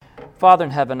Father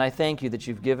in heaven, I thank you that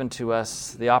you've given to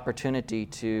us the opportunity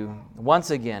to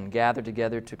once again gather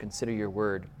together to consider your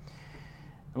word.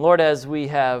 And Lord, as we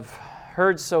have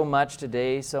heard so much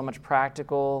today, so much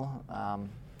practical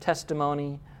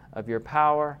testimony of your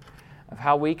power, of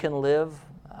how we can live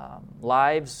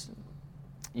lives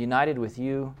united with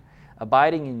you,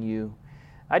 abiding in you,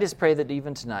 I just pray that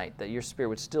even tonight, that your Spirit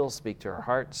would still speak to our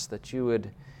hearts, that you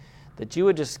would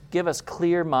just give us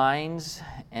clear minds,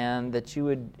 and that you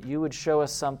would show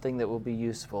us something that will be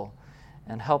useful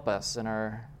and help us in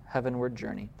our heavenward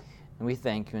journey. And we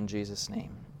thank you in Jesus'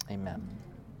 name. Amen.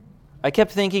 I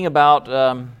kept thinking about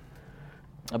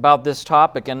this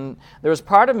topic, and there was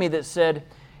part of me that said,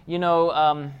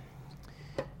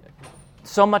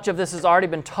 so much of this has already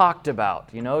been talked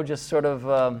about, just sort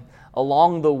of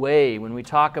along the way when we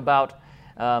talk about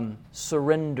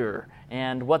surrender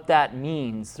and what that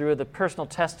means through the personal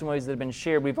testimonies that have been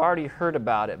shared. We've already heard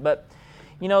about it. But,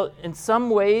 in some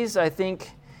ways, I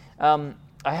think I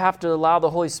have to allow the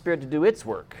Holy Spirit to do its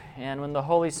work. And when the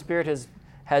Holy Spirit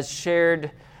has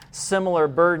shared similar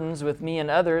burdens with me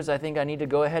and others, I think I need to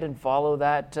go ahead and follow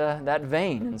that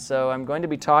vein. And so I'm going to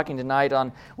be talking tonight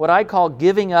on what I call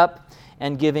giving up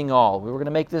and giving all. We're going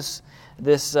to make this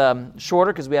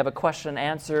shorter because we have a question and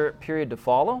answer period to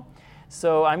follow.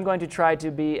 So I'm going to try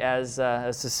to be as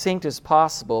succinct as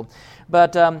possible.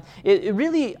 But it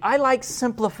really, I like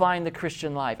simplifying the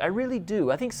Christian life. I really do.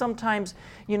 I think sometimes,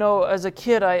 as a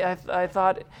kid, I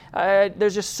thought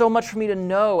there's just so much for me to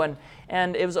know,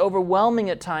 and it was overwhelming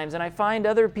at times. And I find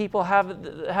other people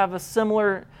have a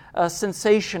similar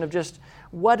sensation of just,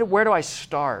 where do I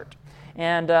start?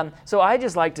 And so I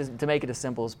just like to make it as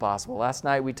simple as possible. Last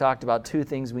night we talked about two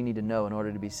things we need to know in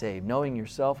order to be saved: knowing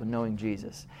yourself and knowing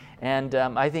Jesus. And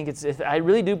I think I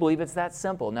really do believe it's that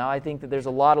simple. Now I think that there's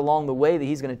a lot along the way that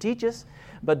he's going to teach us,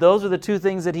 but those are the two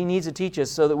things that he needs to teach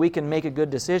us so that we can make a good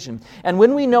decision. And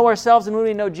when we know ourselves and when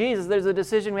we know Jesus, there's a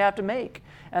decision we have to make.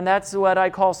 And that's what I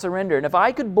call surrender. And if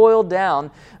I could boil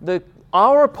down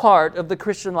our part of the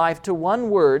Christian life to one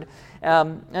word,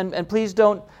 and please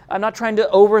don't, I'm not trying to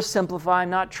oversimplify, I'm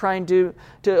not trying to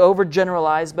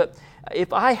overgeneralize, but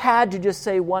if I had to just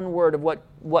say one word of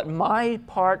what my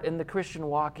part in the Christian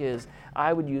walk is,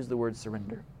 I would use the word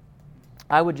surrender.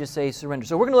 I would just say surrender.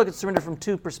 So we're going to look at surrender from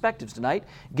two perspectives tonight: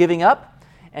 giving up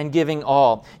and giving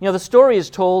all. The story is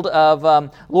told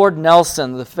of Lord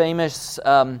Nelson, the famous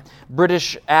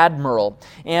British admiral.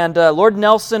 And Lord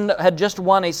Nelson had just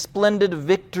won a splendid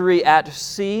victory at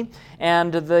sea,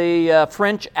 and the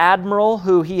French admiral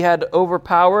who he had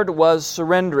overpowered was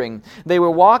surrendering. They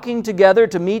were walking together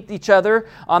to meet each other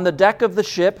on the deck of the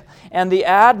ship, and the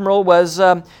admiral was,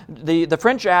 the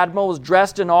French admiral was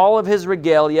dressed in all of his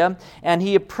regalia, and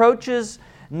he approaches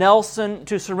Nelson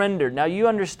to surrender. Now you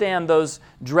understand those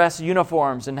dress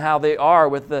uniforms and how they are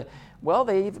with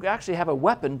they actually have a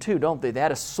weapon too, don't they? They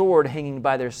had a sword hanging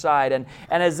by their side. And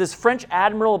as this French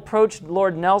admiral approached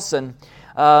Lord Nelson,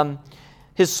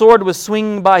 his sword was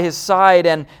swinging by his side,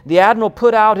 and the admiral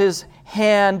put out his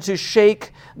hand to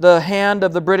shake the hand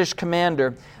of the British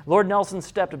commander. Lord Nelson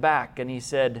stepped back and he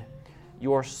said,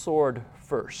 "Your sword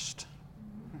first,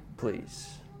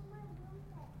 please."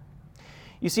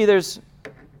 You see, there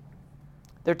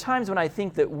are times when I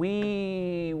think that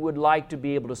we would like to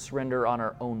be able to surrender on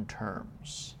our own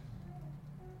terms.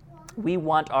 We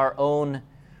want our own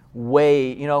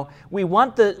way. We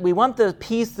want the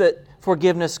peace that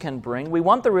forgiveness can bring. We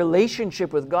want the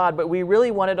relationship with God, but we really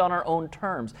want it on our own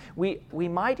terms. We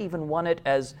might even want it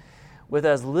with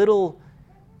as little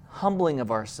humbling of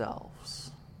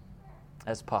ourselves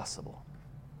as possible.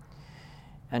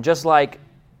 And just like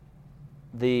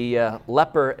the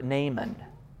leper Naaman,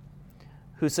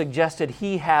 who suggested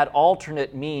he had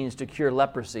alternate means to cure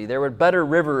leprosy. There were better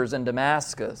rivers in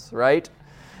Damascus, right?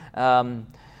 And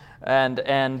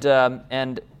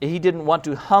he didn't want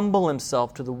to humble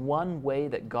himself to the one way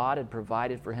that God had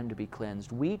provided for him to be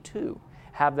cleansed. We too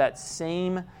have that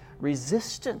same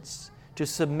resistance to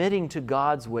submitting to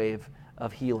God's way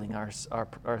of healing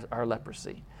our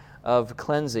leprosy, of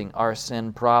cleansing our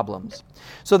sin problems.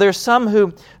 So there's some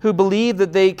who believe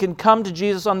that they can come to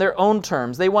Jesus on their own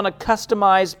terms. They want a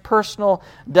customized personal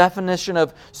definition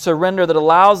of surrender that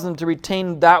allows them to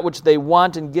retain that which they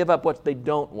want and give up what they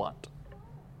don't want.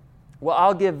 Well,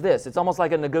 I'll give this. It's almost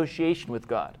like a negotiation with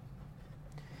God.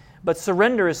 But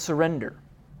surrender is surrender.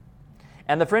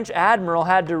 And the French admiral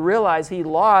had to realize he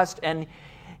lost, and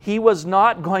he was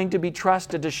not going to be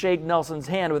trusted to shake Nelson's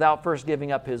hand without first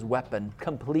giving up his weapon,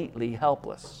 completely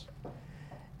helpless,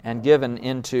 and given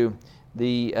into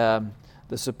the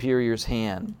the superior's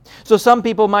hand. So some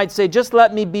people might say, just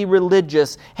let me be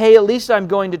religious. Hey, at least I'm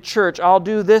going to church. I'll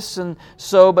do this and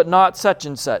so, but not such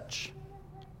and such.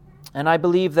 And I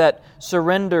believe that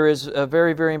surrender is a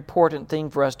very, very important thing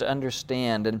for us to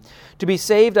understand. And to be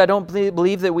saved, I don't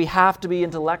believe that we have to be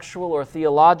intellectual or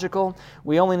theological.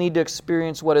 We only need to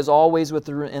experience what is always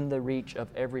within the reach of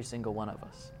every single one of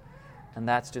us. And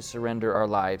that's to surrender our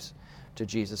lives to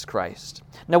Jesus Christ.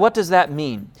 Now, what does that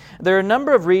mean? There are a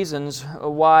number of reasons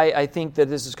why I think that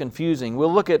this is confusing.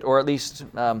 We'll look at, or at least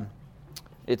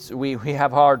we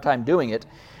have a hard time doing it.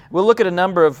 We'll look at a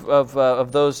number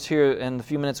of those here in the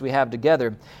few minutes we have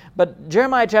together. But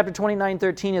Jeremiah chapter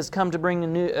 29:13 has come to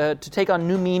bring to take on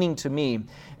new meaning to me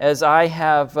as I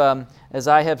have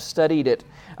studied it.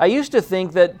 I used to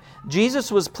think that Jesus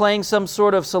was playing some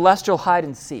sort of celestial hide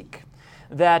and seek.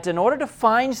 That in order to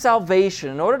find salvation,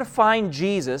 in order to find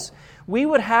Jesus, we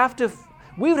would have to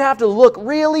look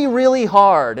really, really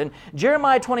hard. And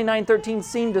Jeremiah 29:13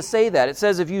 seemed to say that. It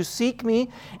says, if you will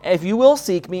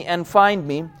seek me and find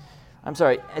me,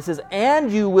 it says, and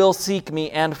you will seek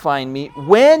me and find me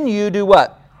when you do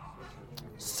what?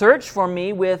 Search for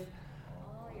me with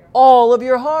all of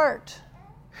your heart.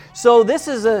 So this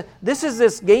is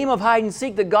this game of hide and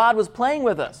seek that God was playing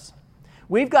with us.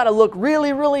 We've got to look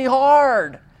really, really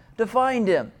hard to find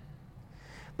Him.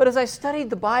 But as I studied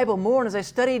the Bible more, and as I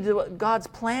studied what God's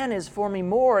plan is for me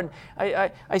more, and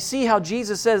I see how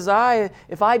Jesus says,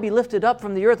 if I be lifted up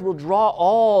from the earth, will draw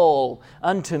all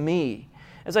unto me.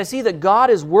 As I see that God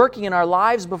is working in our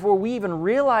lives before we even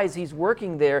realize He's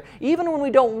working there, even when we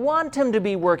don't want Him to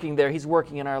be working there, He's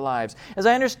working in our lives. As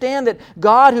I understand that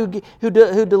God who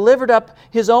delivered up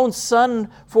His own Son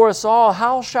for us all,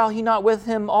 how shall He not with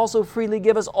Him also freely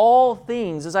give us all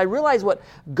things? As I realize what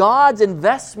God's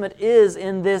investment is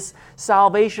in this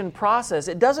salvation process,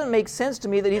 it doesn't make sense to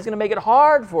me that He's going to make it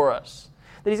hard for us.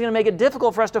 That He's going to make it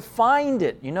difficult for us to find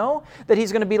it, That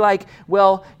He's going to be like,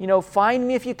 well, find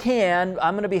me if you can.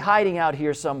 I'm going to be hiding out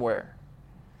here somewhere.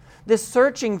 This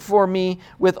searching for me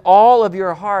with all of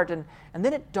your heart. And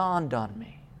then it dawned on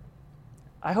me.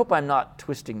 I hope I'm not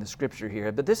twisting the Scripture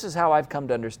here, but this is how I've come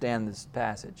to understand this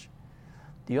passage.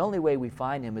 The only way we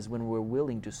find Him is when we're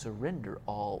willing to surrender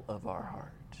all of our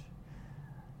heart.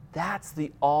 That's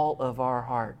the all of our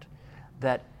heart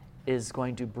that is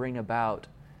going to bring about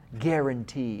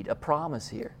guaranteed, a promise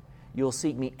here. You'll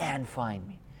seek me and find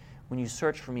me when you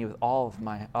search for me with all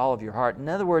of your heart. In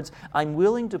other words, I'm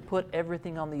willing to put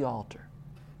everything on the altar.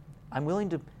 I'm willing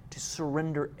to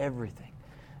surrender everything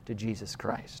to Jesus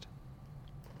Christ.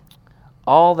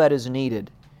 All that is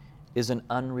needed is an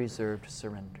unreserved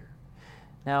surrender.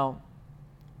 Now,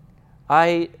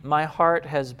 my heart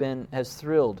has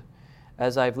thrilled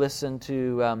as I've listened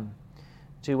to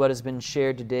what has been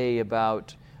shared today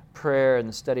about prayer and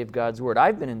the study of God's Word.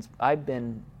 I've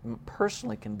been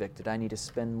personally convicted I need to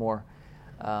spend more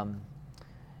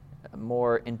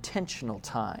intentional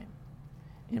time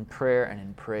in prayer and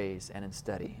in praise and in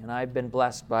study. And I've been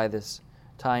blessed by this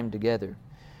time together.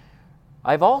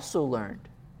 I've also learned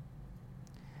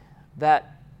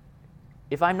that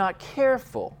if I'm not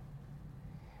careful,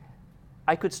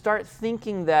 I could start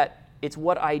thinking that it's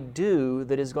what I do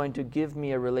that is going to give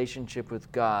me a relationship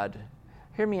with God.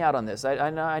 Hear me out on this.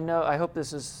 I hope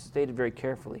this is stated very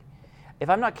carefully. If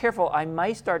I'm not careful, I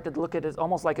might start to look at it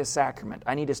almost like a sacrament.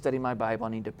 I need to study my Bible. I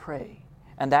need to pray.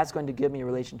 And that's going to give me a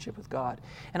relationship with God.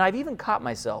 And I've even caught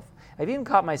myself,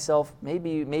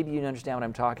 maybe you understand what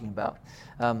I'm talking about.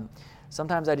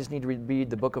 Sometimes I just need to read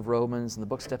the book of Romans and the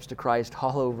book Steps to Christ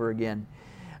all over again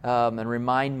and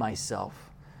remind myself,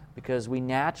 because we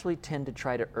naturally tend to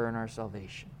try to earn our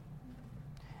salvation.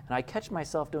 And I catch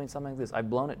myself doing something like this. I've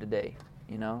blown it today.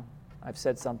 I've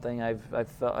said something,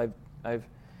 I've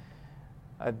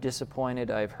disappointed,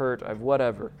 I've hurt, I've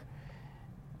whatever.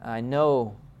 I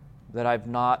know that I've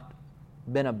not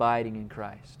been abiding in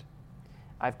Christ.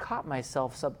 I've caught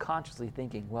myself subconsciously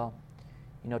thinking, well,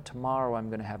 tomorrow I'm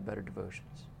going to have better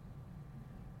devotions.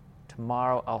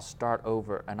 Tomorrow I'll start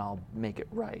over and I'll make it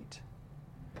right.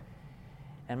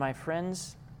 And my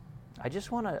friends, I just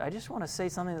want to say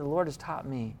something that the Lord has taught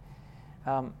me.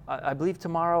 I believe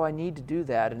tomorrow I need to do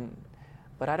that,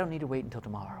 but I don't need to wait until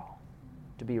tomorrow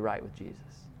to be right with Jesus.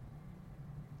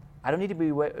 I don't need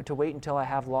to wait until I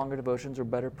have longer devotions or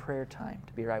better prayer time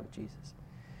to be right with Jesus.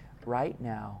 Right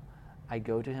now, I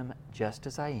go to Him just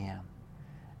as I am,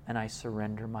 and I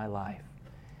surrender my life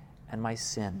and my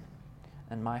sin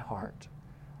and my heart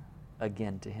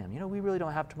again to Him. We really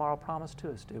don't have tomorrow promised to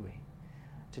us, do we?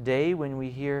 Today, when we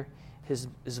hear His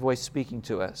voice speaking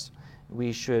to us,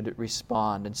 we should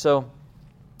respond. And so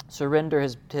surrender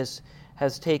has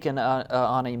has taken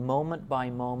on a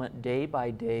moment-by-moment,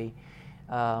 day-by-day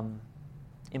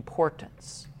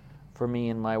importance for me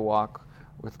in my walk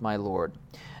with my Lord.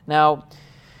 Now,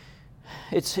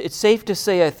 it's safe to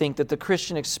say, I think, that the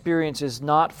Christian experience is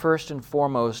not first and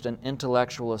foremost an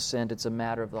intellectual assent. It's a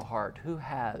matter of the heart. Who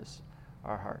has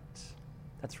our hearts?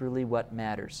 That's really what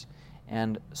matters.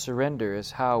 And surrender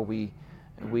is how we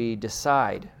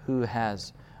decide who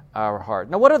has our heart.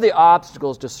 Now, what are the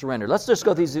obstacles to surrender? Let's just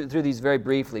go through these very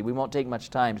briefly. We won't take much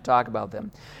time to talk about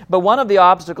them. But one of the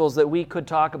obstacles that we could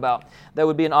talk about that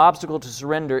would be an obstacle to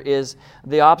surrender is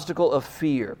the obstacle of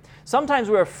fear. Sometimes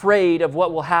we're afraid of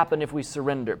what will happen if we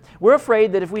surrender. We're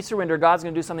afraid that if we surrender, God's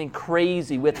going to do something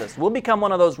crazy with us. We'll become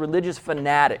one of those religious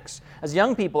fanatics. As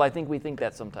young people, I think we think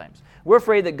that sometimes. We're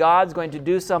afraid that God's going to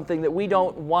do something that we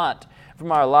don't want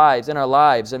from our lives,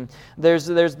 and there's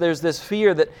this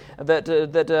fear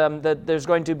that there's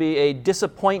going to be a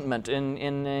disappointment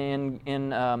in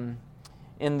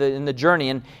the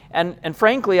journey, and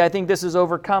frankly, I think this is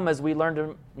overcome as we learn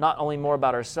to not only more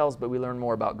about ourselves, but we learn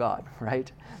more about God.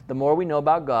 Right? The more we know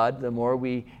about God, the more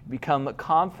we become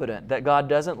confident that God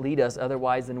doesn't lead us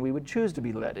otherwise than we would choose to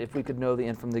be led if we could know the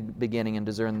end from the beginning and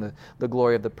discern the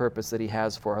glory of the purpose that He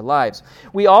has for our lives.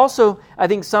 We also, I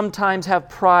think, sometimes have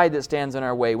pride that stands in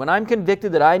our way. When I'm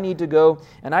convicted that I need to go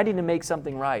and I need to make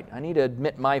something right, I need to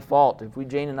admit my fault. If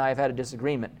Jane and I have had a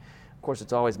disagreement, of course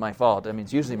it's always my fault. I mean,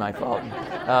 it's usually my fault.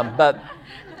 But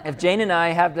if Jane and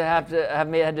I have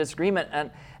made a disagreement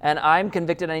and I'm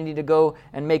convicted I need to go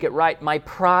and make it right, my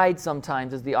pride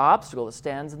sometimes is the obstacle that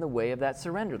stands in the way of that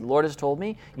surrender. The Lord has told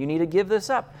me, you need to give this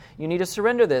up. You need to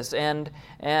surrender this. And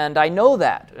I know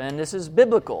that. And this is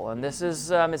biblical. And this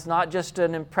is, it's not just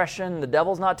an impression. The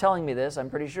devil's not telling me this, I'm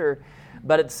pretty sure.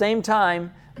 But at the same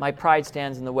time, my pride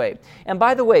stands in the way. And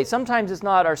by the way, sometimes it's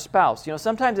not our spouse.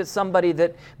 Sometimes it's somebody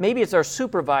that, maybe it's our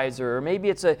supervisor, or maybe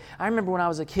it's I remember when I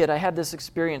was a kid, I had this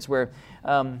experience where,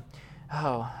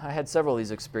 I had several of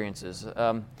these experiences.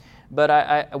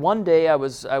 But one day I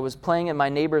was playing in my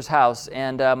neighbor's house,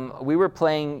 and we were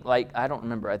playing, I don't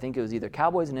remember, I think it was either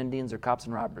Cowboys and Indians or Cops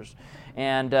and Robbers.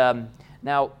 And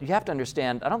now, you have to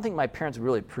understand, I don't think my parents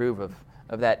really approve of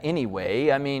that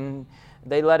anyway. I mean,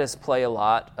 they let us play a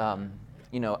lot, out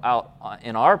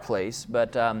in our place,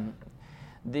 but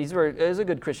it was a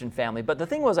good Christian family. But the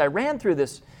thing was, I ran through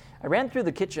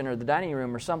the kitchen or the dining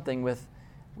room or something with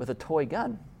a toy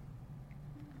gun.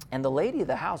 And the lady of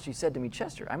the house, she said to me,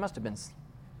 Chester, I must have been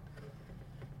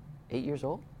 8 years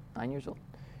old, 9 years old.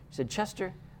 She said,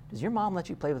 Chester, does your mom let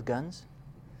you play with guns?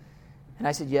 And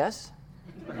I said, yes.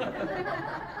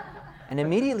 And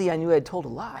immediately I knew I had told a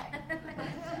lie.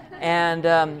 And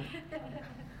I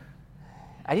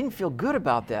didn't feel good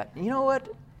about that. You know what?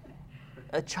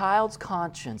 A child's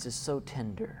conscience is so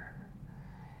tender.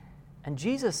 And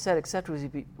Jesus said, except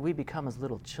we become as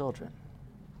little children,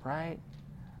 right?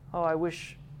 Oh, I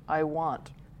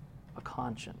want a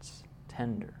conscience,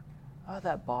 tender. Oh,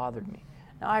 that bothered me.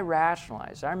 Now, I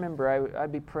rationalized. I remember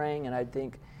I'd be praying and I'd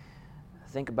think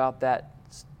about that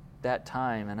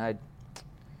time, and I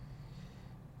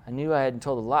knew I hadn't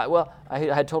told a lie. Well, I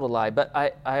had told a lie, but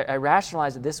I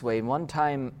rationalized it this way. One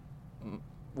time,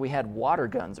 we had water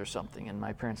guns or something, and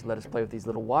my parents let us play with these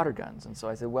little water guns. And so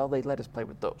I said, well, they let us play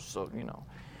with those, so,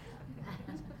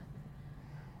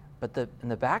 But in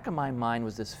the back of my mind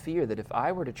was this fear that if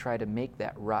I were to try to make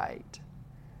that right,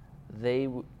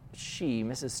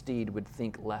 Mrs. Steed, would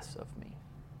think less of me.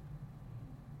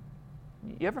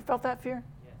 You ever felt that fear?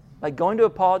 Yes. Like going to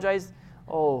apologize,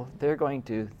 oh, they're going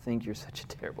to think you're such a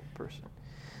terrible person.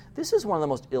 This is one of the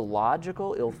most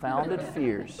illogical, ill-founded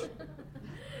fears.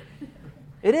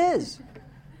 It is.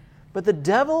 But the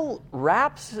devil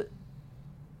wraps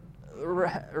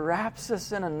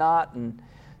us in a knot and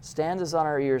stands us on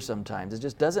our ears sometimes. It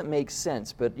just doesn't make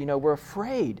sense. But, we're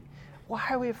afraid. Why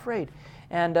are we afraid?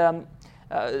 And a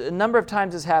number of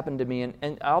times this happened to me.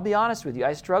 And I'll be honest with you,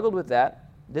 I struggled with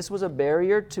that. This was a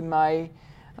barrier to my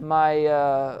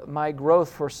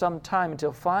growth for some time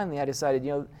until finally I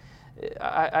decided,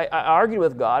 I argued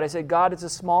with God. I said, God, it's a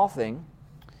small thing.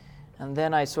 And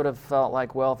then I sort of felt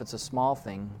like, well, if it's a small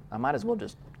thing, I might as well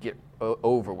just get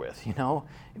over with,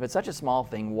 If it's such a small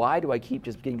thing, why do I keep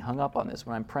just getting hung up on this?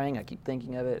 When I'm praying, I keep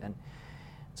thinking of it. And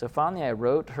so finally I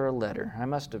wrote her a letter.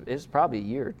 It was probably a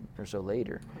year or so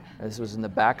later. This was in the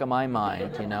back of my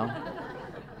mind,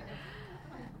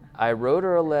 I wrote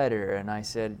her a letter and I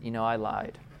said, I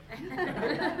lied.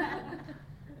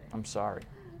 I'm sorry.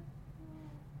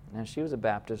 Now, she was a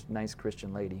Baptist, nice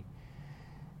Christian lady.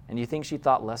 And do you think she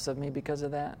thought less of me because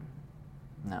of that?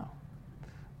 No.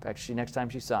 In fact, next time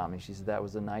she saw me, she said, that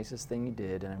was the nicest thing you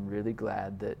did, and I'm really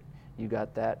glad that you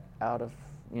got that out of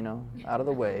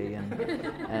the way,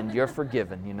 and you're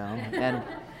forgiven,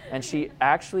 And she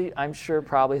actually, I'm sure,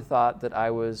 probably thought that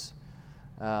I was,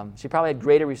 she probably had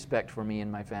greater respect for me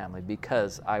and my family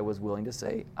because I was willing to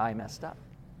say I messed up.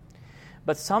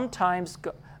 But sometimes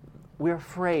we're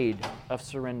afraid of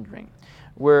surrendering.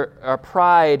 Our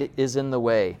pride is in the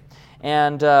way.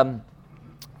 And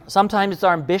sometimes it's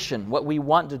our ambition, what we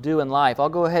want to do in life. I'll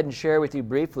go ahead and share with you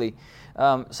briefly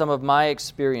some of my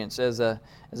experience as a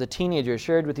teenager. I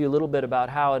shared with you a little bit about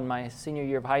how in my senior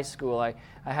year of high school I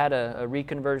had a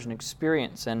reconversion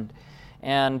experience. And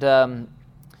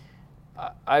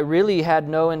I really had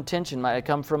no intention. I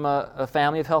come from a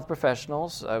family of health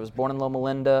professionals. I was born in Loma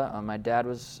Linda. My dad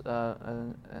was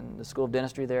in the School of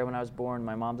Dentistry there when I was born.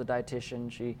 My mom's a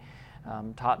dietitian. She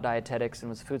taught dietetics and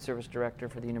was food service director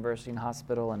for the university and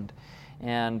hospital.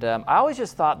 And I always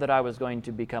just thought that I was going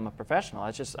to become a professional.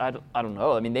 I don't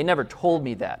know. I mean, they never told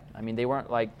me that. I mean, they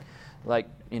weren't like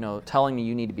telling me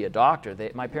you need to be a doctor.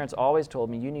 My parents always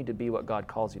told me you need to be what God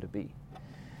calls you to be.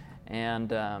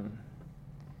 And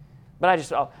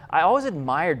but I always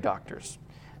admired doctors.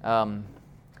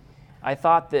 I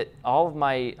thought that all of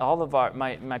my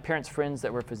parents' friends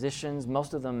that were physicians,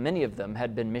 many of them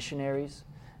had been missionaries,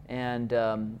 and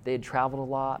they had traveled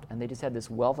a lot, and they just had this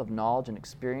wealth of knowledge and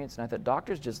experience. And I thought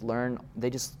doctors just learn;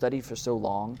 they just study for so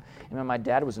long. My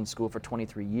dad was in school for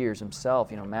 23 years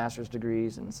himself, master's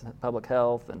degrees in public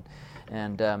health,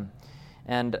 and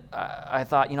I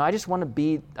thought, I just want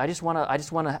to. I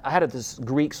had this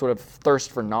Greek sort of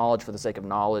thirst for knowledge for the sake of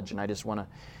knowledge, and I just want to.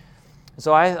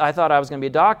 So I thought I was going to be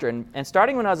a doctor, and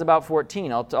starting when I was about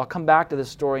 14, I'll come back to this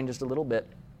story in just a little bit.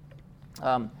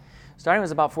 Starting when I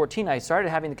was about 14, I started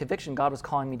having the conviction God was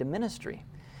calling me to ministry,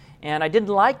 and I didn't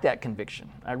like that conviction.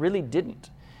 I really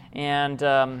didn't, and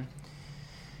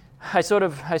I sort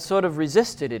of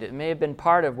resisted it. It may have been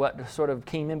part of what sort of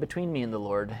came in between me and the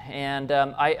Lord. And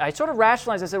I sort of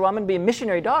rationalized. I said, well, I'm going to be a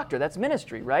missionary doctor. That's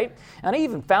ministry, right? And I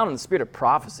even found in the spirit of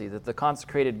prophecy that the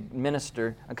consecrated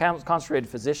minister, a consecrated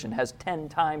physician, has 10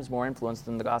 times more influence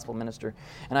than the gospel minister.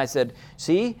 And I said,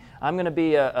 see, I'm going to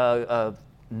be a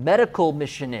medical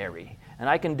missionary. And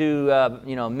I can do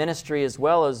ministry as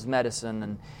well as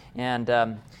medicine. And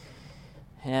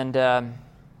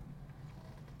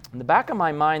in the back of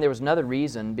my mind, there was another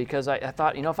reason, because I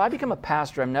thought, if I become a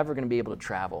pastor, I'm never going to be able to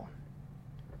travel.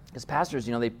 Because pastors,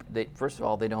 they first of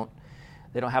all, they don't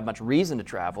have much reason to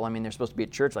travel. I mean, they're supposed to be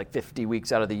at church like 50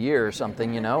 weeks out of the year or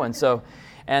something, and so,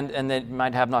 and they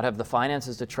might not have the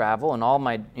finances to travel. And all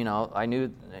my, I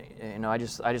knew, I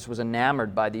just was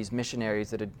enamored by these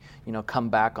missionaries that had, come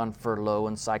back on furlough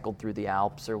and cycled through the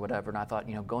Alps or whatever. And I thought,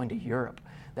 going to Europe,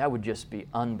 that would just be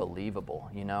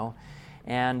unbelievable,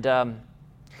 and.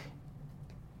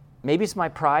 Maybe it's my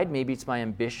pride, maybe it's my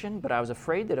ambition, but I was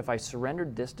afraid that if I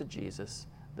surrendered this to Jesus,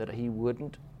 that I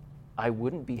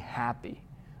wouldn't be happy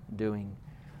doing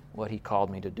what He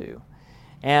called me to do.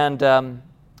 And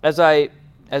as I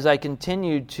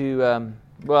continued to,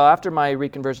 after my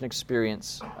reconversion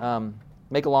experience,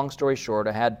 make a long story short,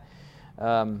 I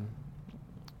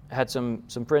had some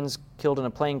friends killed in a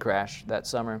plane crash that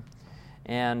summer,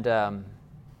 and it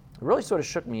really sort of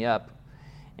shook me up.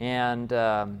 And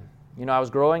I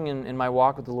was growing in my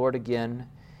walk with the Lord again,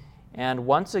 and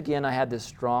once again I had this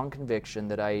strong conviction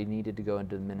that I needed to go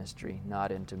into ministry,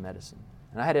 not into medicine.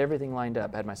 And I had everything lined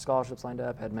up. I had my scholarships lined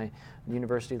up, had my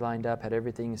university lined up, had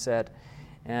everything set.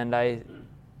 And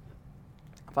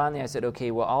finally I said,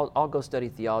 okay, well, I'll go study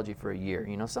theology for a year.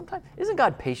 Sometimes, isn't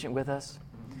God patient with us?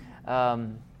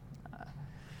 And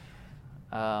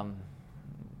at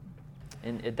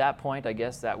that point, I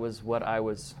guess that was what I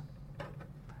was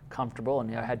comfortable,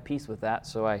 and I had peace with that,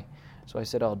 so I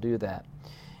said I'll do that.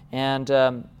 And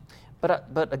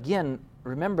but again,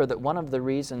 remember that one of the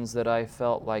reasons that I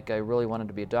felt like I really wanted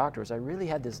to be a doctor was I really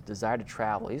had this desire to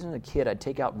travel. Even as a kid, I'd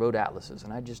take out road atlases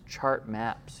and I'd just chart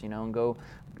maps, and go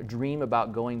dream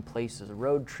about going places,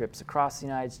 road trips across the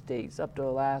United States, up to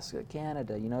Alaska,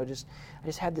 Canada. I just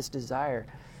had this desire.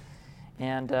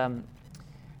 And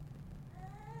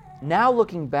now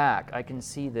looking back, I can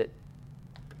see that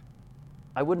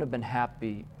I wouldn't have been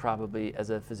happy probably as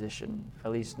a physician,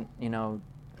 at least, I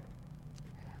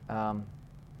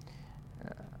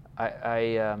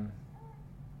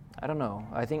don't know.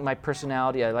 I think my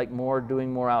personality, I like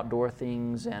doing more outdoor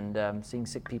things, and seeing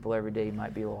sick people every day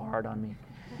might be a little hard on me.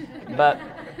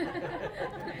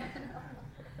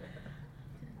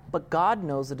 But God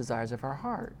knows the desires of our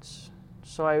hearts.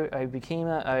 So I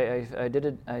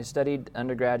studied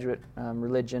undergraduate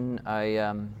religion.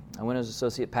 I went as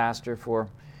associate pastor for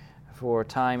a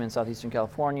time in southeastern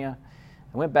California.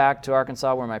 I went back to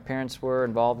Arkansas where my parents were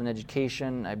involved in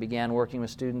education. I began working with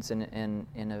students in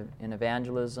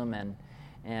evangelism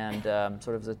and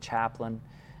sort of as a chaplain,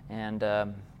 and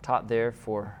taught there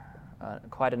for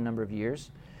quite a number of years.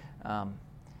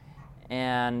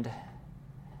 And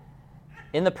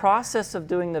in the process of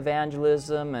doing the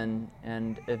evangelism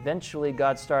and eventually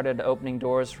God started opening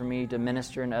doors for me to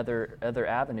minister in other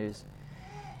avenues.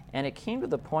 And it came to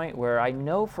the point where I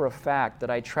know for a fact that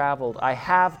I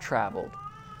have traveled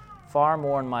far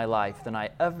more in my life than I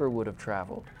ever would have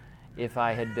traveled if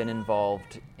I had been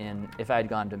involved if I had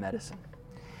gone to medicine.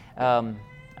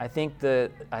 I think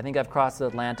I've crossed the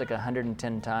Atlantic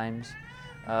 110 times.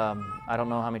 I don't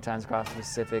know how many times across the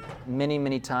Pacific. Many,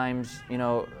 many times,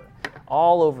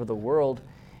 all over the world.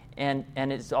 And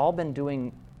it's all been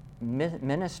doing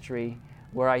ministry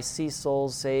where I see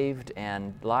souls saved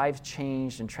and lives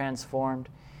changed and transformed.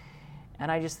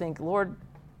 And I just think, Lord,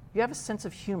 you have a sense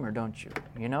of humor, don't you?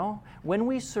 When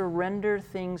we surrender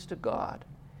things to God,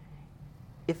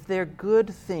 if they're good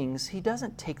things, He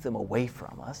doesn't take them away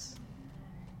from us.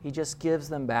 He just gives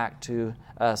them back to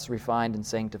us, refined and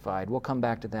sanctified. We'll come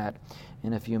back to that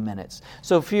in a few minutes.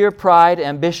 So fear, pride,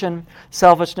 ambition,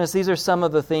 selfishness, these are some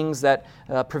of the things that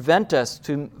prevent us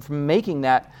from making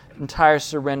that entire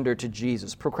surrender to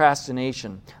Jesus.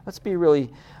 Procrastination. Let's be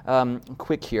really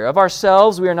quick here. Of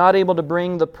ourselves, we are not able to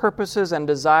bring the purposes and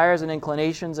desires and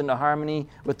inclinations into harmony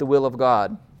with the will of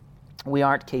God. We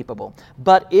aren't capable.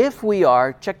 But if we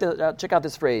are, check out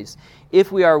this phrase,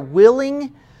 if we are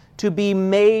willing to be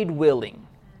made willing.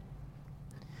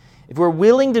 If we're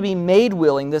willing to be made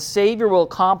willing, the Savior will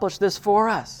accomplish this for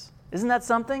us. Isn't that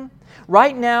something?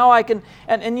 Right now I can,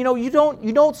 and you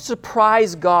don't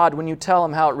surprise God when you tell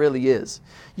Him how it really is.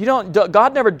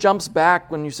 God never jumps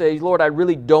back when you say, Lord, I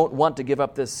really don't want to give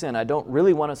up this sin. I don't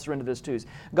really want to surrender this to you.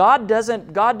 God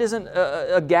isn't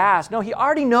aghast. No, He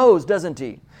already knows, doesn't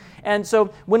He? And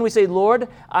so when we say, Lord,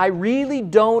 I really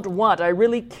don't want, I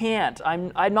really can't,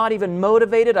 I'm not even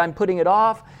motivated, I'm putting it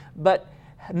off, but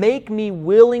make me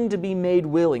willing to be made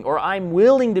willing, or I'm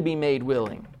willing to be made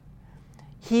willing.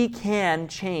 He can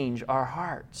change our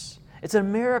hearts. It's a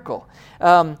miracle.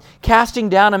 Casting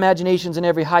down imaginations and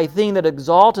every high thing that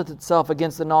exalteth itself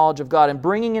against the knowledge of God, and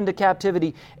bringing into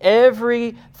captivity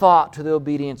every thought to the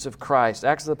obedience of Christ.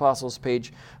 Acts of the Apostles,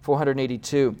 page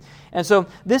 482. And so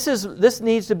this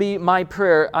needs to be my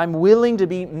prayer. I'm willing to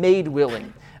be made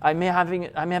willing. I'm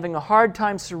having a hard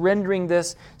time surrendering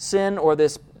this sin or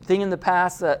this thing in the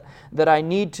past that I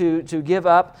need to give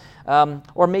up.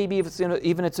 Or maybe if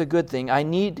it's a good thing. I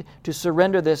need to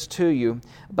surrender this to you,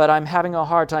 but I'm having a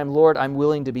hard time. Lord, I'm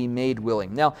willing to be made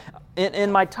willing. Now,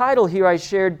 in my title here, I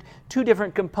shared two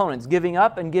different components, giving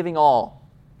up and giving all.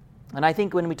 And I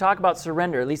think when we talk about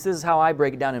surrender, at least this is how I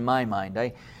break it down in my mind.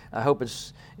 I hope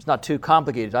it's not too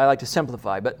complicated. I like to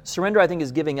simplify. But surrender, I think,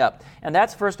 is giving up. And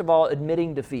that's, first of all,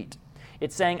 admitting defeat.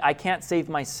 It's saying, I can't save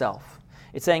myself.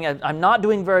 It's saying, I'm not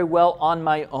doing very well on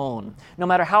my own. No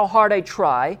matter how hard I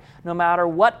try, no matter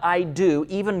what I do,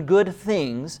 even good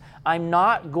things, I'm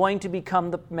not going to become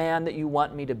the man that you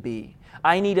want me to be.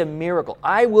 I need a miracle.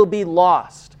 I will be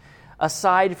lost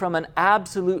aside from an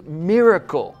absolute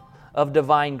miracle of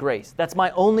divine grace. That's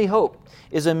my only hope,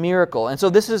 is a miracle. And so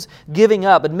this is giving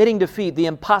up, admitting defeat, the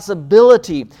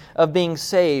impossibility of being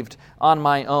saved on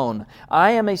my own.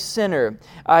 I am a sinner.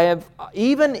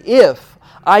 Even if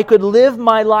I could live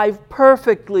my life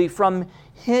perfectly from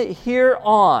here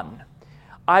on,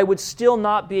 I would still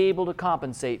not be able to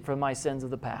compensate for my sins of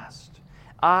the past.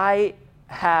 I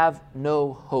have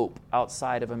no hope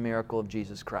outside of a miracle of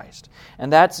Jesus Christ.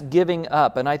 And that's giving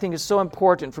up. And I think it's so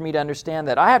important for me to understand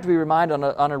that. I have to be reminded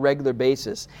on a regular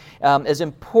basis. As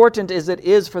important as it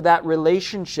is for that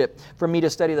relationship for me to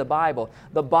study the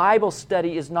Bible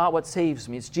study is not what saves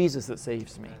me. It's Jesus that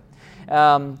saves me.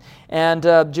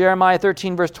 Jeremiah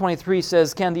 13 verse 23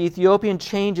 says, can the Ethiopian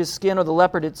change his skin or the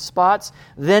leopard its spots?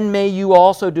 Then may you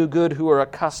also do good who are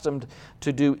accustomed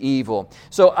to do evil.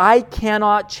 So I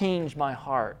cannot change my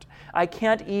heart. I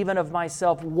can't even of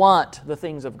myself want the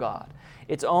things of God.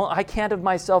 I can't of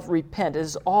myself repent. It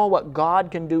is all what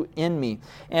God can do in me.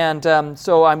 And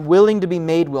so I'm willing to be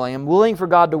made willing. I'm willing for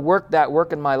God to work that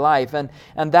work in my life. And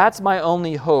that's my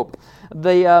only hope.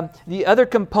 The other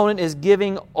component is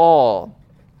giving all.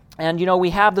 And, we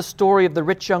have the story of the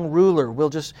rich young ruler. We'll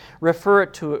just refer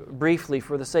to it briefly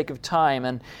for the sake of time.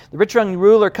 And the rich young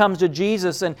ruler comes to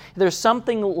Jesus, and there's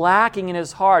something lacking in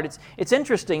his heart. It's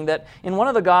interesting that in one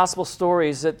of the gospel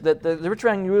stories that the rich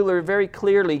young ruler very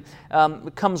clearly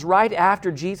comes right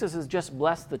after Jesus has just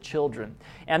blessed the children.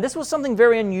 And this was something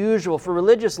very unusual for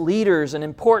religious leaders and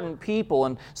important people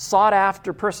and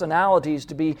sought-after personalities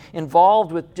to be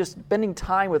involved with just spending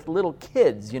time with little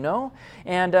kids,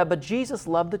 And but Jesus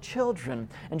loved the children.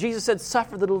 And Jesus said,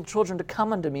 "Suffer the little children to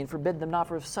come unto me and forbid them not,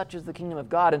 for of such is the kingdom of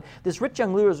God." And this rich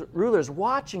young ruler is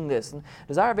watching this. And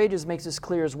Desire of Ages makes this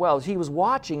clear as well. He was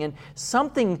watching, and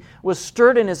something was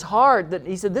stirred in his heart that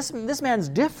he said, this man's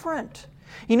different.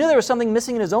 He knew there was something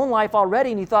missing in his own life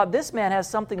already, and he thought, this man has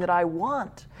something that I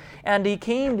want. And he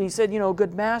came and he said,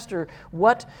 "Good master,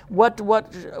 what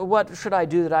should I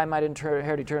do that I might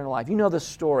inherit eternal life?" You know the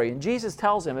story. And Jesus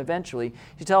tells him eventually,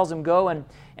 he tells him, "Go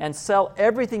and sell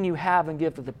everything you have and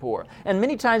give to the poor." And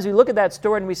many times we look at that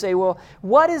story and we say, well,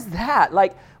 what is that?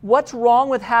 Like, what's wrong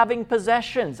with having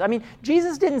possessions? I mean,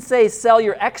 Jesus didn't say sell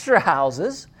your extra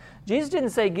houses. Jesus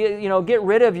didn't say get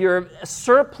rid of your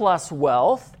surplus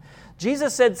wealth.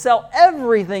 Jesus said, sell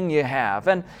everything you have.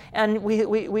 And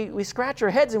we scratch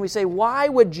our heads and we say, why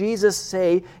would Jesus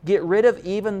say, get rid of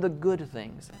even the good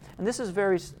things? And this is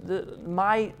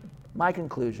my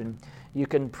conclusion. You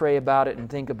can pray about it and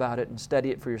think about it and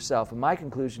study it for yourself. And my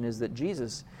conclusion is that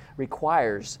Jesus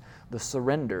requires the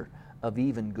surrender of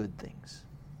even good things.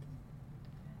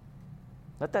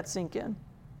 Let that sink in.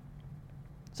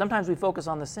 Sometimes we focus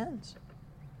on the sins.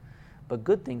 But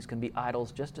good things can be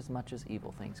idols just as much as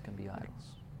evil things can be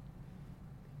idols.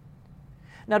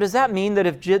 Now, does that mean that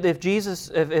if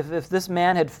this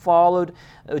man had followed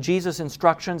Jesus'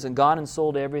 instructions and gone and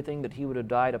sold everything, that he would have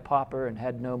died a pauper and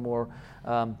had no more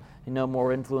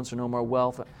influence or no more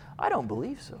wealth? I don't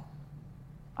believe so.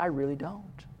 I really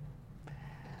don't.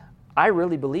 I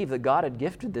really believe that God had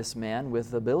gifted this man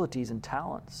with abilities and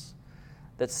talents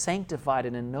that sanctified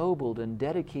and ennobled and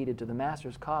dedicated to the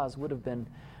Master's cause would have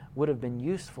been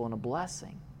useful and a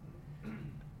blessing.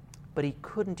 But he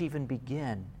couldn't even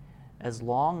begin as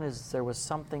long as there was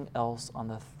something else on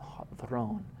the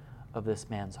throne of this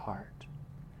man's heart.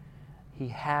 He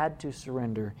had to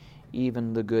surrender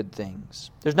even the good things.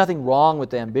 There's nothing wrong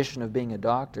with the ambition of being a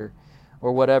doctor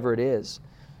or whatever it is,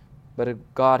 but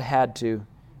God has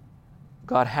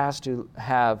to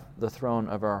have the throne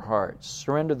of our hearts.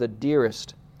 Surrender the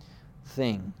dearest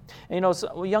thing. And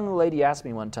a young lady asked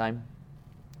me one time,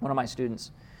 one of my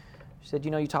students, she said,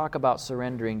 you talk about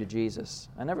surrendering to Jesus.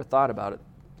 I never thought about it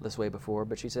this way before,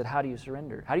 but she said, how do you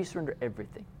surrender? How do you surrender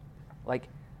everything? Like,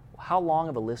 how long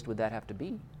of a list would that have to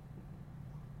be?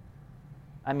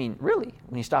 I mean, really,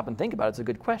 when you stop and think about it, it's a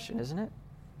good question, isn't it?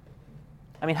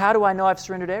 I mean, how do I know I've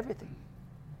surrendered everything?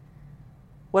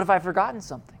 What if I've forgotten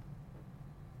something?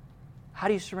 How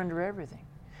do you surrender everything?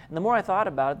 And the more I thought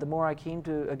about it, the more I came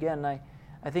to, again,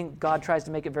 I think God tries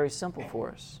to make it very simple for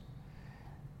us.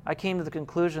 I came to the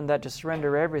conclusion that to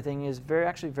surrender everything is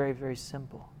actually very, very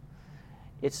simple.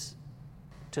 It's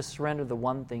to surrender the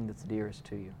one thing that's dearest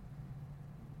to you.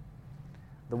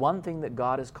 The one thing that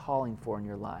God is calling for in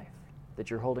your life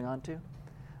that you're holding on to,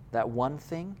 that one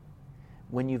thing,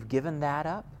 when you've given that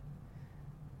up,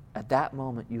 at that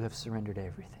moment you have surrendered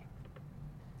everything.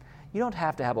 You don't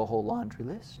have to have a whole laundry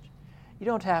list. You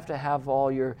don't have to have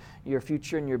all your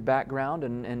future and your background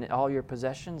and all your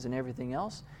possessions and everything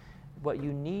else. What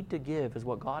you need to give is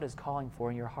what God is calling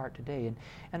for in your heart today.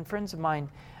 And friends of mine,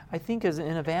 I think as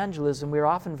in evangelism, we're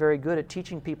often very good at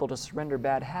teaching people to surrender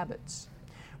bad habits.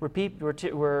 We're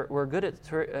good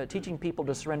at teaching people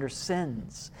to surrender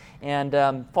sins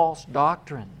and false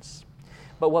doctrines.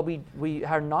 But what we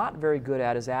are not very good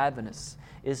at as Adventists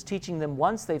is teaching them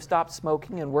once they've stopped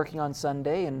smoking and working on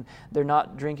Sunday and they're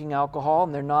not drinking alcohol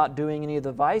and they're not doing any of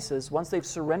the vices, once they've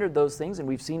surrendered those things, and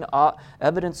we've seen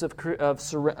evidence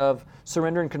of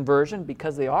surrender and conversion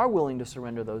because they are willing to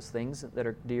surrender those things that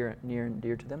are near and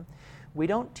dear to them, we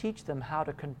don't teach them how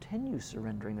to continue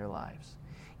surrendering their lives,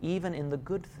 even in the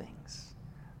good things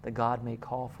that God may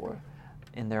call for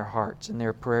in their hearts, in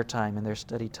their prayer time, in their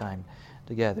study time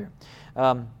together.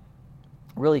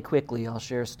 Really quickly, I'll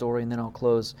share a story and then I'll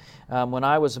close. When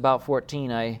I was about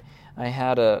 14, I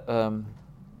had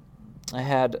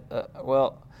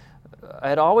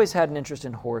always had an interest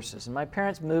in horses. And my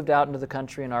parents moved out into the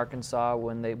country in Arkansas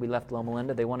when we left Loma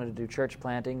Linda. They wanted to do church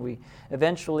planting. We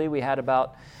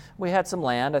had some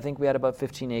land. I think we had about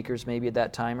 15 acres maybe at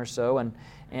that time or so.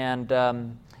 And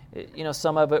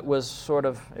some of it was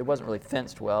it wasn't really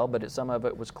fenced well, but some of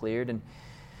it was cleared.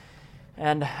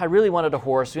 And I really wanted a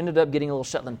horse. We ended up getting a little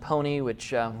Shetland pony,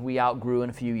 which we outgrew in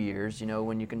a few years. You know,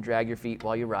 when you can drag your feet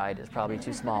while you ride, it's probably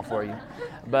too small for you.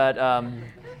 But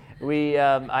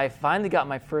I finally got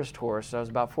my first horse. I was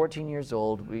about 14 years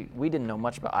old. I didn't know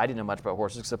much about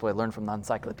horses, except what I learned from the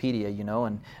encyclopedia, you know,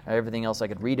 and everything else I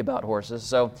could read about horses.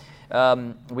 So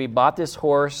we bought this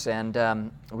horse,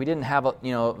 and we didn't have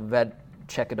a vet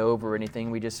check it over or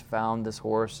anything. We just found this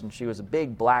horse, and she was a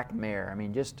big black mare. I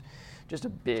mean, just a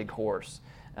big horse,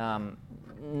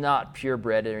 not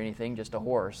purebred or anything, just a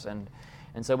horse. And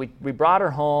so we brought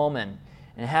her home and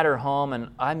had her home, and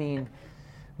I mean,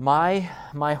 my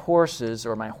horses,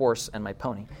 or my horse and my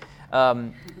pony,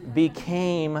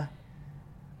 became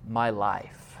my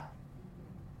life.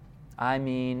 I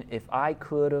mean, if I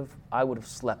could have, I would have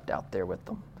slept out there with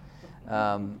them.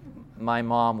 My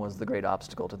mom was the great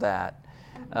obstacle to that.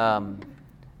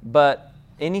 But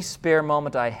any spare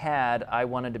moment I had, I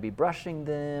wanted to be brushing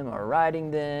them or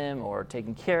riding them or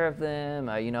taking care of them.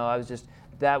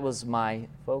 That was my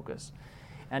focus.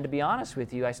 And to be honest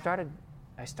with you, I started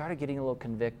getting a little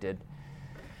convicted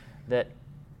that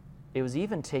it was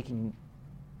even taking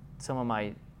some of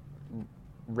my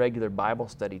regular Bible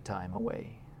study time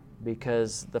away,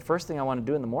 because the first thing I wanted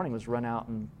to do in the morning was run out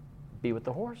and be with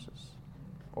the horses,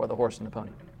 or the horse and the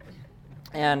pony.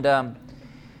 And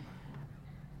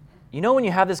when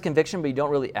you have this conviction but you don't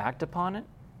really act upon it?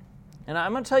 And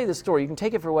I'm going to tell you this story. You can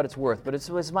take it for what it's worth, but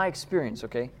it's my experience,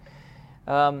 okay?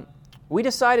 We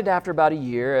decided after about a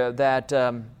year that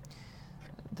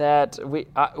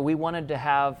we wanted to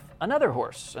have another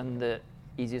horse, and the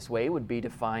easiest way would be to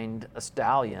find a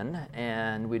stallion,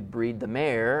 and we'd breed the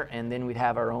mare, and then we'd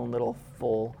have our own little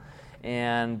foal.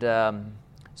 And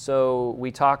so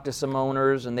we talked to some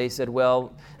owners, and they said,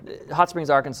 well, Hot Springs,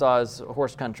 Arkansas is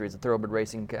horse country. It's a thoroughbred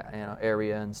racing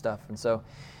area and stuff. And so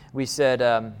we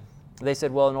said, they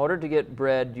said, well, in order to get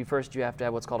bred, you have to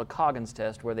have what's called a Coggins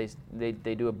test, where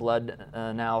they do a blood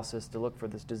analysis to look for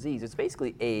this disease. It's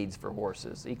basically AIDS for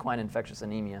horses, equine infectious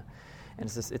anemia, and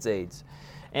it's AIDS.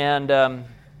 And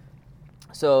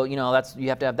so you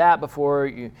have to have that before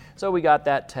you. So we got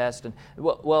that test, and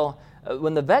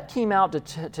when the vet came out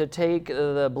to take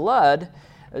the blood,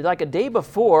 like a day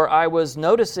before, I was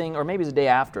noticing, or maybe it was a day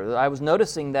after, I was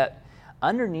noticing that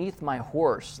underneath my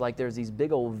horse, like there's these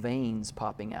big old veins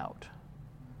popping out,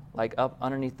 like up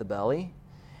underneath the belly,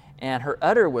 and her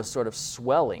udder was sort of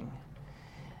swelling.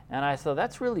 And I thought,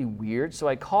 that's really weird. So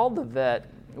I called the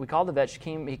vet. We called the vet.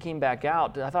 He came back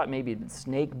out. I thought maybe it'd been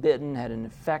snake bitten, had an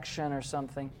infection or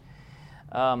something.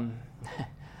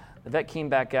 The vet came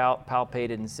back out,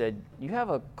 palpated, and said, you have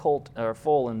a colt or a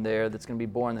foal in there that's going to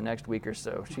be born the next week or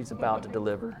so. She's about to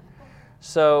deliver.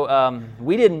 So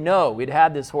we didn't know. We'd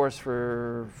had this horse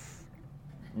for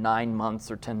 9 months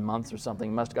or 10 months or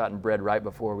something. Must have gotten bred right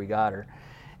before we got her.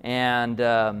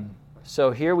 And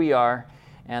so here we are,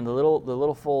 and the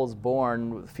little foal is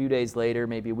born a few days later,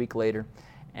 maybe a week later.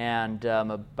 And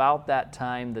about that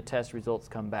time, the test results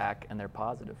come back, and they're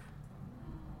positive.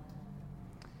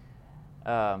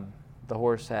 The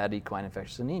horse had equine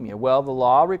infectious anemia. Well, the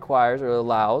law requires or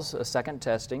allows a second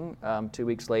testing 2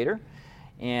 weeks later.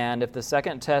 And if the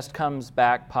second test comes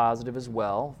back positive as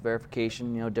well,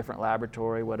 verification, different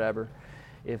laboratory, whatever.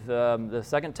 If the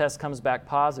second test comes back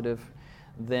positive,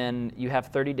 then you have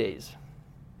 30 days.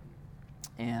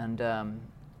 And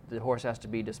the horse has to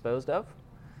be disposed of.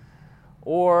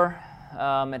 Or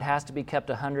it has to be kept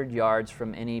 100 yards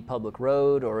from any public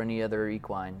road or any other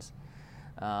equines.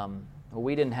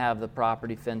 We didn't have the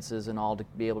property fences and all to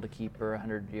be able to keep her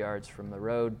 100 yards from the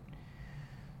road.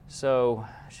 So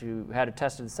she had it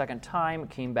tested the second time, it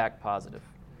came back positive.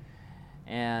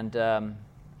 And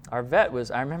our vet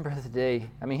I remember the day,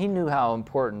 he knew how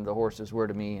important the horses were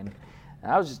to me, and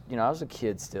I was just, I was a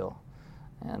kid still.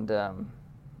 And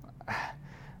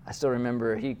I still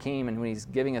remember he came, and when he's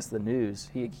giving us the news,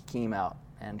 he came out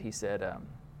and he said,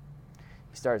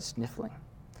 he started sniffling.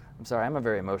 I'm sorry, I'm a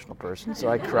very emotional person, so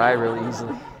I cry really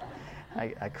easily.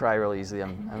 I cry really easily.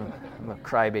 I'm a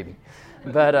crybaby.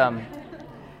 But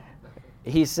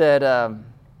he said,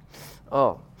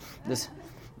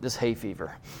 this hay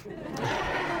fever.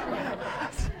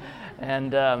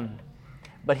 And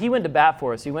but he went to bat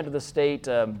for us. He went to the state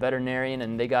veterinarian,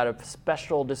 and they got a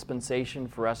special dispensation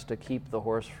for us to keep the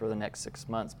horse for the next 6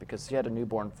 months because she had a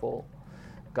newborn foal.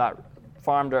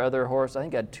 Farmed our other horse. I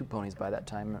think I had 2 ponies by that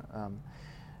time.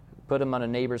 Put them on a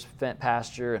neighbor's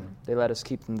pasture, and they let us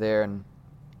keep them there. And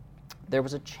there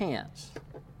was a chance,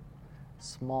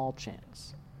 small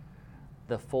chance,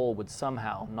 the foal would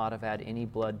somehow not have had any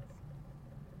blood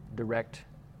direct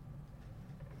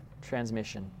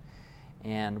transmission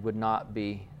and would not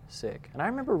be sick. And I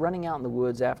remember running out in the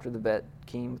woods after the vet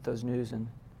came with those news and...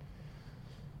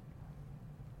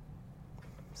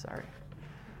 Sorry.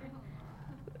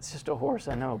 It's just a horse,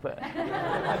 I know, but...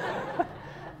 I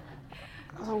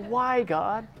was like, why,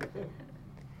 God?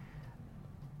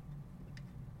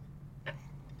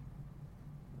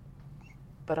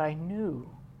 But I knew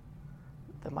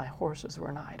that my horses were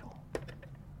an idol.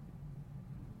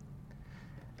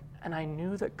 And I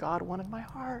knew that God wanted my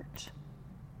heart.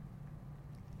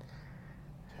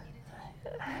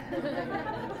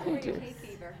 Thank you. Hay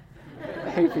fever.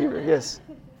 Hay fever, yes.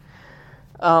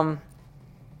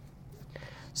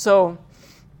 So,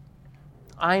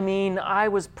 I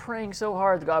was praying so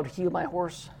hard that God would heal my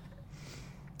horse.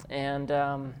 And,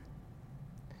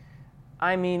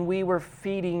 we were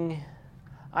feeding...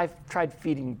 I've tried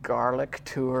feeding garlic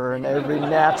to her and every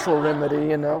natural remedy,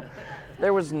 you know.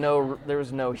 There was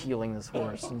no healing this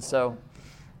horse. And so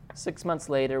 6 months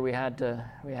later we had to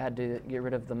get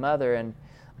rid of the mother, and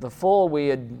the foal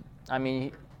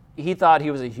he thought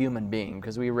he was a human being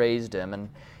because we raised him, and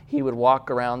he would walk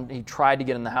around. He tried to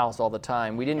get in the house all the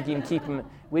time. We didn't even keep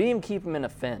him in a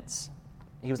fence.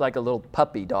 He was like a little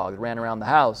puppy dog that ran around the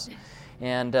house.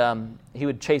 And he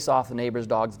would chase off the neighbors'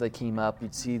 dogs as they came up.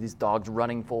 You'd see these dogs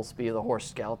running full speed, the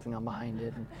horse galloping on behind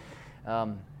it. And,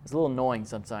 it's a little annoying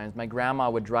sometimes. My grandma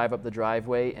would drive up the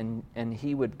driveway, and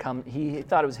he would come. He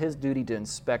thought it was his duty to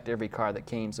inspect every car that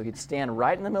came. So he'd stand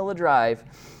right in the middle of the drive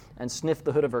and sniff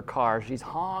the hood of her car. She's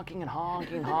honking and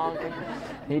honking and honking.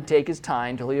 And he'd take his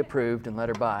time till he approved and let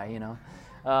her by, you know.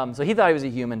 So he thought he was a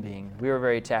human being. We were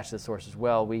very attached to this horse as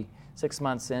well. 6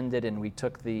 months ended, and we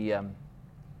took the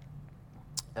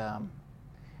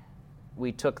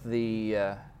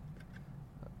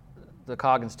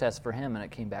Coggins test for him, and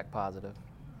it came back positive.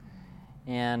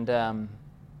 And then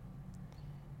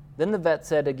the vet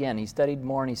said again, he studied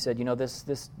more, and he said,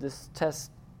 this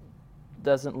test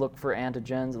doesn't look for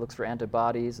antigens, it looks for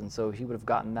antibodies, and so he would have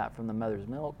gotten that from the mother's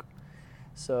milk.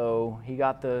 So he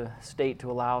got the state to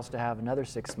allow us to have another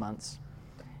 6 months,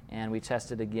 and we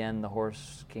tested again.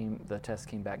 The test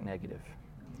came back negative.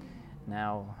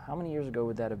 Now, how many years ago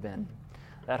would that have been?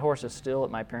 That horse is still at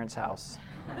my parents' house,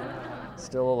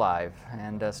 still alive,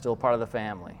 and still part of the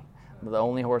family. The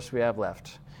only horse we have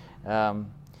left. But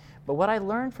what I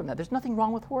learned from that, there's nothing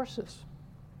wrong with horses.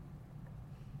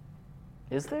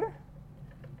 Is there?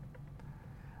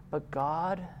 But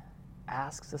God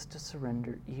asks us to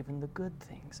surrender even the good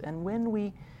things. And when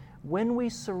we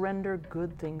surrender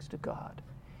good things to God,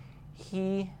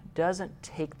 He doesn't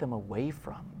take them away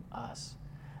from us.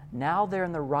 Now they're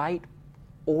in the right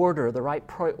order, the right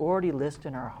priority list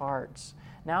in our hearts.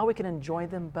 Now we can enjoy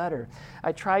them better.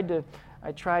 I tried to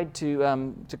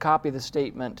copy the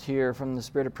statement here from the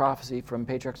Spirit of Prophecy from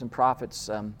Patriarchs and Prophets,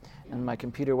 and my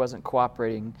computer wasn't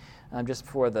cooperating just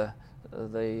before the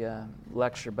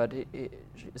lecture. But it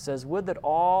says, "Would that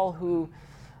all who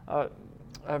are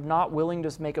not willing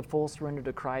to make a full surrender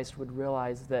to Christ would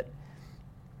realize that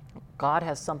God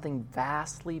has something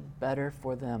vastly better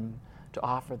for them to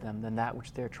offer them than that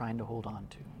which they're trying to hold on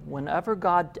to. Whenever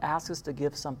God asks us to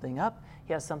give something up,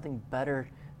 He has something better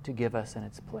to give us in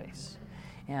its place."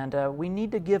 And we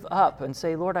need to give up and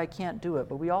say, "Lord, I can't do it."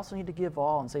 But we also need to give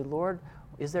all and say, "Lord,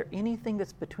 is there anything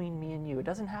that's between me and you?" It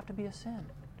doesn't have to be a sin.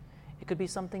 It could be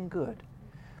something good,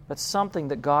 but something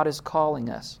that God is calling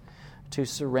us to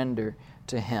surrender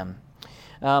to Him.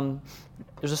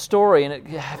 There's a story, and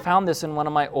I found this in one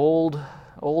of my old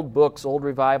books, old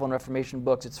Revival and Reformation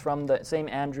books. It's from the same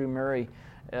Andrew Murray,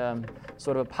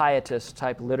 sort of a pietist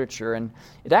type literature, and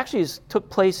it actually took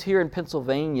place here in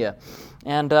Pennsylvania.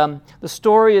 And the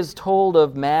story is told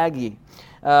of Maggie.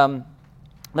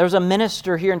 There's a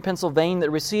minister here in Pennsylvania that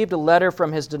received a letter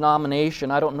from his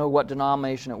denomination. I don't know what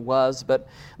denomination it was, but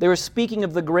they were speaking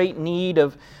of the great need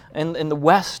in the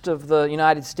west of the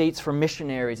United States for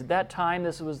missionaries. At that time,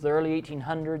 this was the early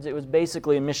 1800s, it was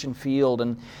basically a mission field.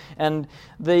 And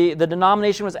the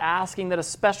denomination was asking that a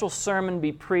special sermon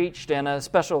be preached and a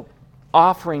special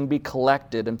offering be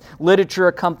collected. And literature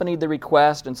accompanied the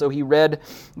request, and so he read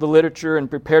the literature and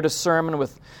prepared a sermon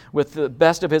with the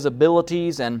best of his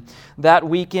abilities. And that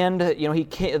weekend,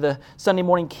 the Sunday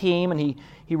morning came, and he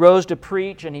rose to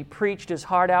preach, and he preached his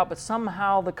heart out, but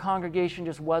somehow the congregation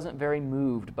just wasn't very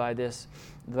moved by this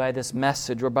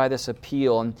message or by this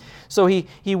appeal. And so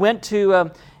he went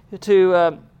to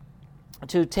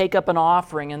take up an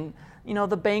offering, and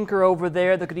the banker over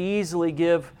there that could easily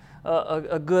give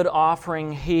a good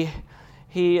offering, he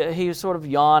was sort of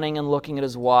yawning and looking at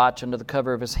his watch under the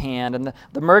cover of his hand. And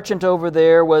the merchant over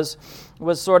there was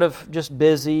sort of just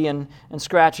busy and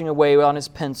scratching away on his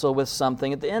pencil with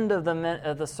something. At the end of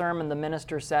the sermon, the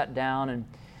minister sat down,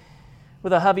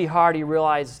 With a heavy heart, he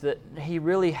realized that he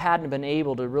really hadn't been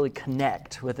able to really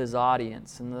connect with his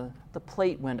audience. And the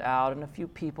plate went out, and a few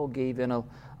people gave in a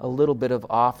little bit of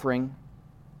offering.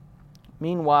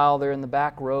 Meanwhile, there in the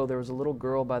back row, there was a little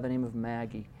girl by the name of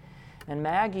Maggie. And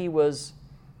Maggie was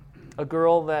a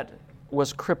girl that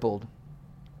was crippled.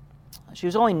 She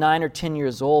was only 9 or 10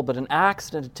 years old, but an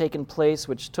accident had taken place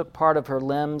which took part of her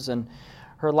limbs, and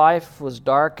her life was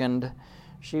darkened.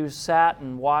 She sat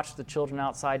and watched the children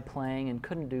outside playing and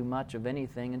couldn't do much of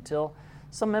anything until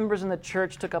some members in the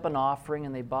church took up an offering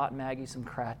and they bought Maggie some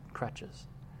crutches.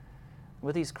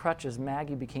 With these crutches,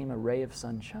 Maggie became a ray of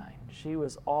sunshine. She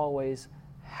was always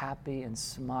happy and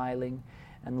smiling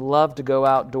and loved to go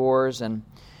outdoors and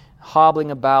hobbling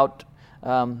about.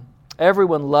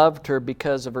 Everyone loved her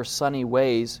because of her sunny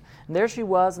ways. And there she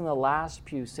was in the last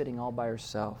pew sitting all by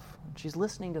herself. She's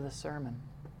listening to the sermon.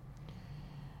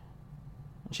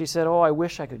 She said, "Oh, I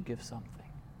wish I could give something.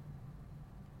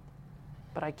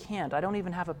 But I can't. I don't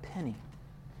even have a penny.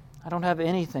 I don't have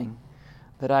anything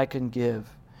that I can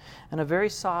give." And a very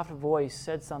soft voice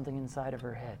said something inside of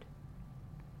her head.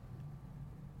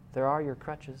 "There are your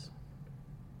crutches."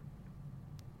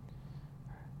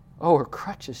 Oh, her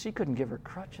crutches. She couldn't give her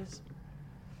crutches.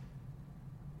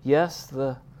 "Yes,"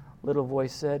 the little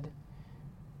voice said,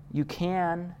 "you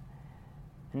can.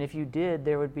 And if you did,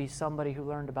 there would be somebody who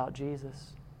learned about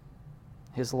Jesus,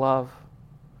 His love.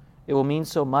 It will mean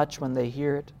so much when they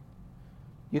hear it.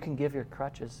 You can give your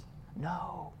crutches."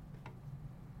 No.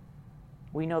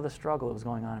 We know the struggle that was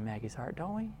going on in Maggie's heart,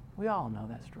 don't we? We all know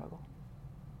that struggle.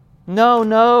 No,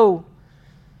 no.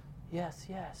 Yes,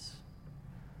 yes.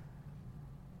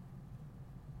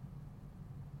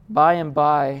 By and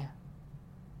by,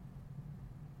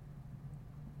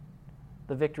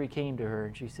 the victory came to her,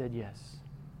 and she said yes.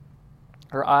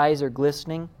 Her eyes are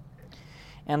glistening.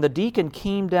 And the deacon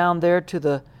came down there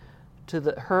to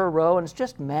her row, and it's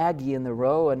just Maggie in the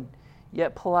row, and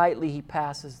yet politely he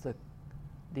passes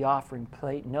the offering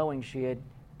plate, knowing she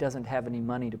doesn't have any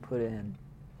money to put in.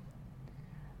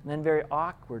 And then very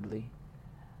awkwardly,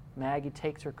 Maggie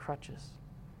takes her crutches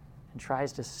and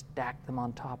tries to stack them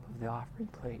on top of the offering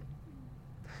plate.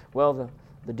 Well,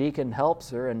 the deacon helps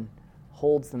her and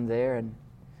holds them there, and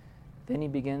then he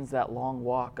begins that long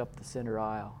walk up the center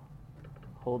aisle,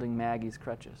 holding Maggie's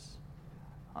crutches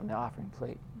on the offering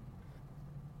plate.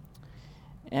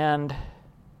 And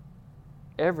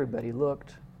everybody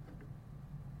looked.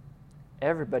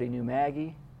 Everybody knew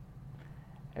Maggie.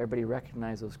 Everybody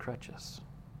recognized those crutches.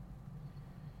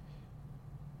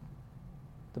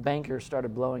 The banker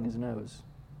started blowing his nose.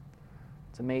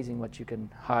 It's amazing what you can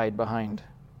hide behind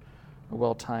a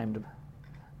well-timed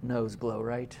nose blow,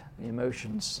 right? The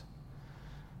emotions.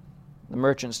 The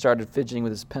merchant started fidgeting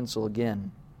with his pencil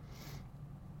again.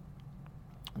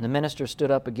 And the minister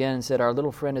stood up again and said, "Our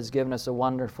little friend has given us a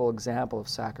wonderful example of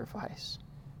sacrifice."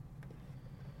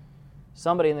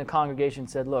 Somebody in the congregation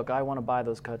said, "Look, I want to buy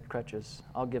those crutches.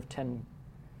 I'll give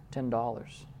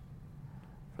 $10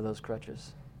 for those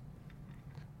crutches."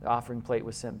 The offering plate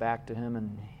was sent back to him,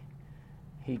 and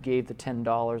he gave the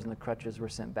 $10, and the crutches were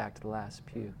sent back to the last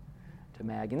pew to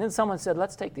Maggie. And then someone said,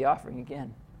 "Let's take the offering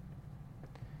again."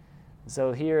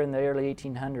 So here in the early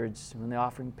 1800s, when the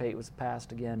offering plate was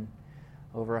passed again,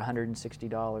 over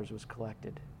 $160 was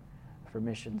collected for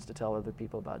missions to tell other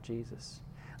people about Jesus.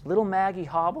 Little Maggie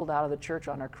hobbled out of the church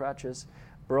on her crutches,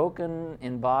 broken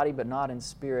in body but not in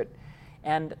spirit,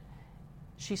 and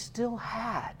she still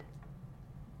had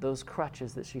those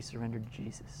crutches that she surrendered to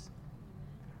Jesus.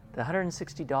 The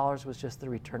 $160 was just the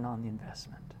return on the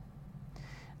investment.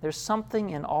 There's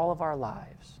something in all of our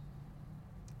lives.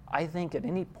 I think at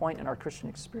any point in our Christian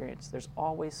experience, there's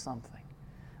always something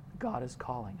God is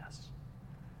calling us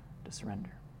to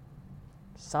surrender.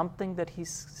 Something that He's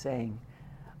saying,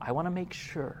 I want to make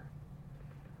sure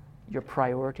your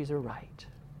priorities are right,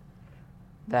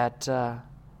 that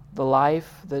the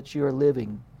life that you're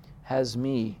living has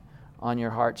me on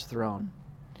your heart's throne.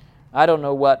 I don't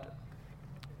know what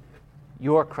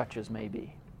your crutches may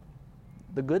be,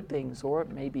 the good things, or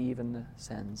maybe even the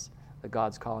sins that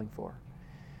God's calling for.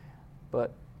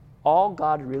 But all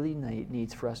God really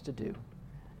needs for us to do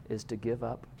is to give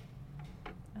up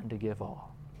and to give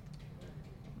all.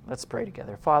 Let's pray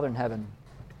together. Father in heaven,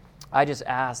 I just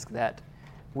ask that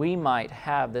we might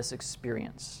have this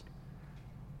experience.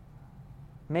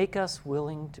 Make us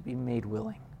willing to be made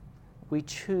willing. We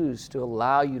choose to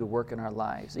allow You to work in our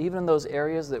lives, even in those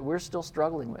areas that we're still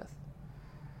struggling with.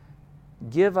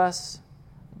 Give us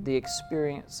the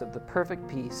experience of the perfect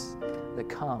peace that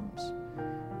comes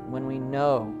when we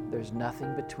know there's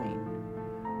nothing between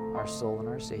our soul and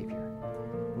our Savior.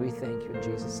 We thank You in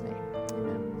Jesus' name.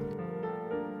 Amen.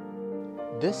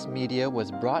 This media was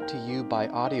brought to you by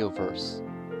Audioverse,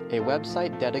 a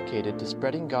website dedicated to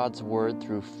spreading God's Word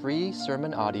through free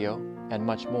sermon audio and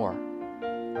much more.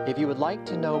 If you would like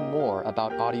to know more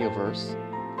about Audioverse,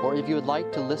 or if you would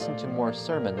like to listen to more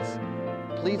sermons,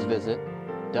 please visit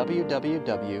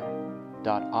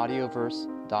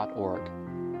www.audioverse.org.